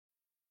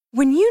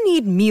When you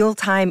need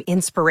mealtime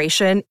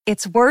inspiration,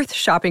 it's worth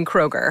shopping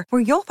Kroger,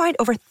 where you'll find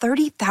over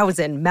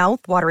 30,000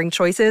 mouth-watering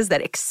choices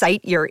that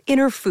excite your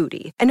inner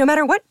foodie. And no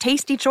matter what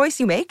tasty choice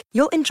you make,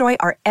 you'll enjoy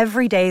our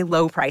everyday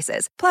low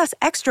prices, plus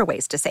extra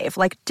ways to save,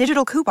 like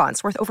digital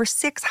coupons worth over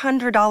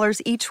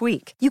 $600 each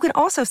week. You can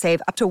also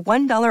save up to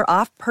 $1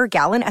 off per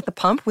gallon at the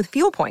pump with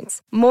fuel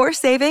points. More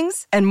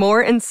savings and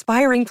more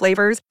inspiring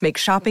flavors make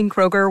shopping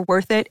Kroger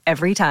worth it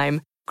every time.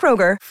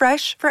 Kroger,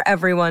 fresh for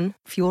everyone.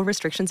 Fuel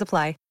restrictions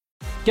apply.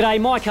 G'day,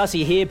 Mike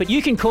Hussey here, but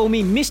you can call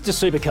me Mr.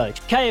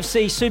 Supercoach.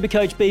 KFC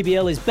Supercoach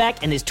BBL is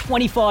back and there's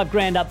 25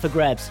 grand up for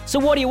grabs. So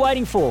what are you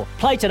waiting for?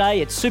 Play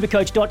today at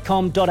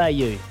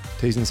supercoach.com.au.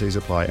 T's and C's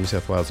apply. New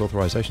South Wales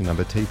authorisation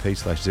number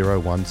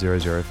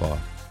TP/01005.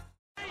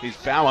 His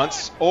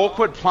balance,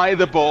 awkward play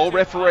the ball.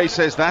 Referee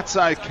says that's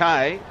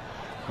okay.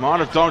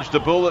 Might have dodged a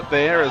bullet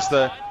there as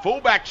the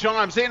fullback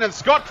chimes in, and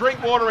Scott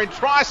Drinkwater in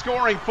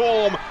try-scoring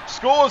form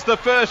scores the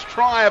first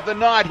try of the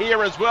night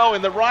here as well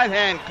in the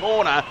right-hand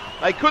corner.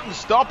 They couldn't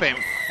stop him,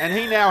 and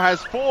he now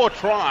has 4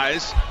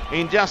 tries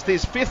in just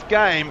his 5th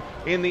game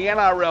in the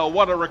NRL.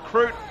 What a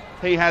recruit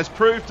he has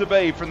proved to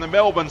be from the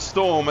Melbourne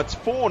Storm. It's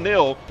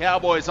 4-0,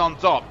 Cowboys on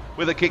top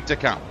with a kick to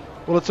come.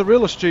 Well, it's a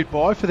real astute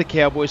buy for the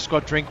Cowboys,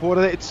 Scott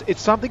Drinkwater. It's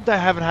something they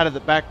haven't had at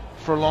the back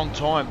for a long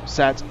time,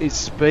 Sats, is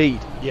speed.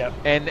 Yep.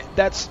 And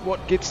that's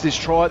what gets this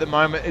try at the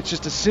moment. It's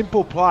just a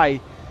simple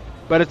play,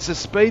 but it's the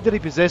speed that he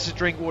possesses.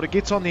 Drinkwater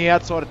gets on the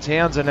outside of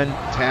Townsend. And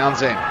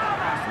Townsend,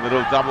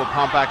 little double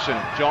pump action.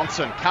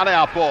 Johnson,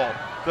 cut-out ball.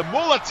 The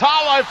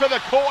Mulatalo for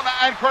the corner,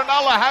 and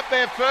Cronulla have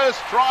their first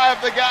try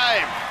of the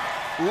game.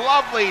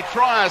 Lovely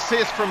try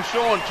assist from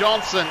Sean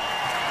Johnson.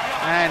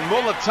 And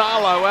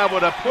Mulatalo able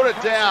to put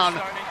it down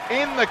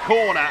in the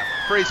corner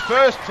for his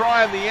first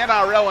try in the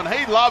NRL, and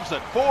he loves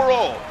it.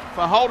 4-all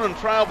for Holden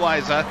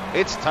Trailblazer.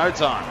 It's toe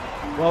time.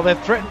 Well, they've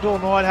threatened all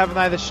night, haven't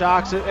they, the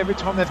Sharks? Every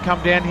time they've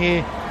come down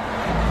here,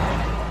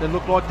 they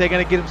look like they're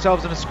going to get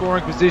themselves in a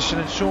scoring position,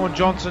 and Sean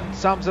Johnson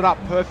sums it up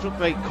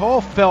perfectly. Kyle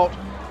Felt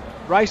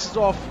races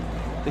off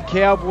the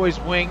Cowboys'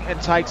 wing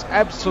and takes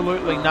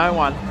absolutely no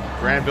one.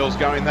 Granville's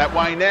going that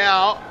way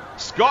now.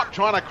 Scott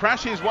trying to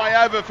crash his way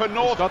over for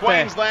North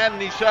Queensland,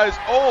 and he shows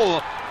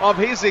all of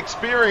his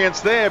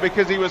experience there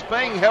because he was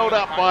being held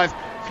up by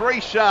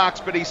 3 Sharks,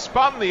 but he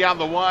spun the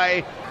other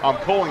way. I'm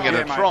calling it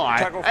a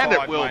try, and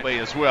it will be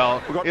as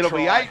well. It'll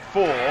be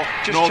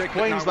 8-4, North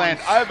Queensland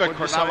over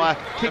Cronulla.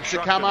 Kick to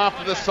come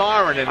after the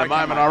siren in a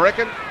moment, I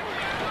reckon.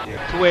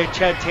 To where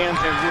Chad Townsend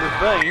would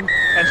have been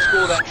and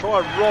score that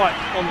try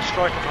right on the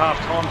stroke of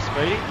half-time,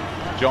 Speedy.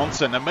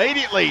 Johnson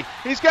immediately,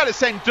 he's going to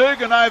send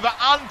Dugan over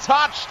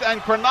untouched,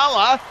 and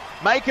Cronulla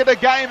make it a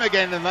game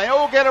again, and they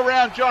all get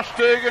around Josh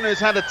Dugan, who's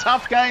had a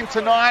tough game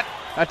tonight,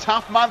 a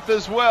tough month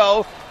as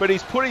well, but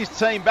he's put his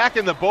team back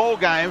in the ball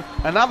game.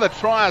 Another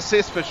try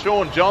assist for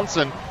Sean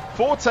Johnson.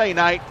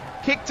 14-8,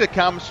 kick to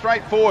come,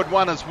 straightforward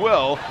one as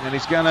well, and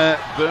he's going to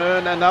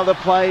burn another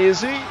play, is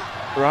he?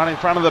 Right in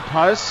front of the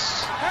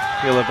posts.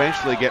 He'll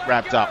eventually get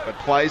wrapped up, but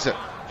plays it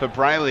for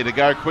Brayley to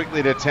go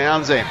quickly to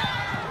Townsend.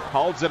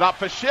 Holds it up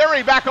for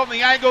Sherry, back on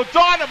the angle,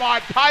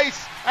 dynamite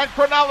pace, and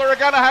Cronulla are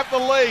going to have the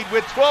lead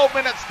with 12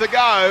 minutes to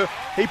go.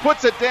 He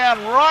puts it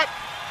down right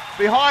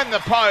behind the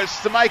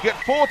post to make it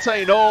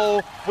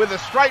 14-all with a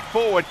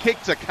straightforward kick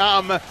to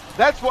come.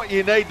 That's what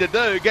you need to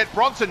do, get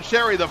Bronson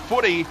Sherry the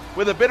footy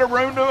with a bit of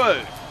room to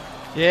move.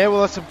 Yeah,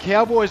 well, there's some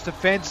Cowboys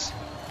defence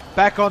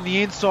back on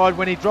the inside.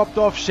 When he dropped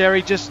off,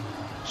 Sherry just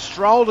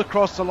strolled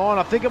across the line.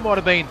 I think it might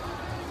have been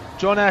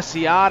John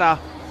Asiata.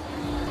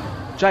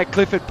 Jake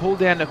Clifford pulled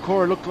down the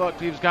core. It looked like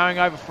he was going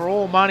over for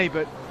all money,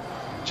 but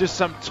just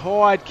some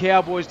tired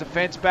Cowboys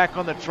defence back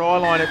on the try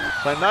line.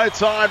 So no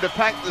time to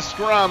pack the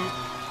scrum.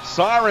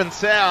 Siren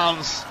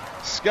sounds.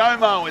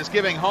 ScoMo is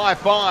giving high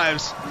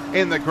fives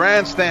in the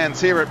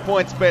grandstands here at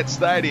PointsBet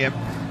Stadium.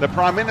 The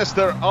Prime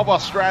Minister of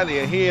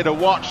Australia here to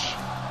watch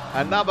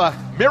another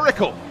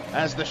miracle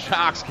as the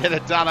Sharks get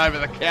it done over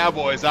the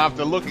Cowboys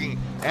after looking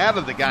out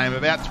of the game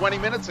about 20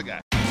 minutes ago.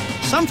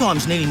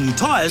 Sometimes needing new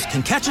tyres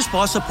can catch us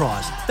by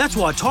surprise. That's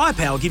why Tyre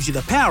Power gives you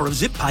the power of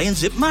Zip Pay and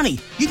Zip Money.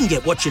 You can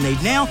get what you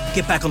need now,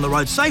 get back on the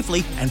road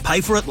safely and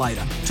pay for it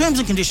later. Terms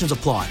and conditions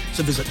apply.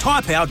 So visit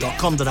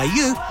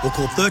tyrepower.com.au or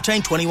call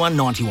 13 21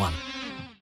 91.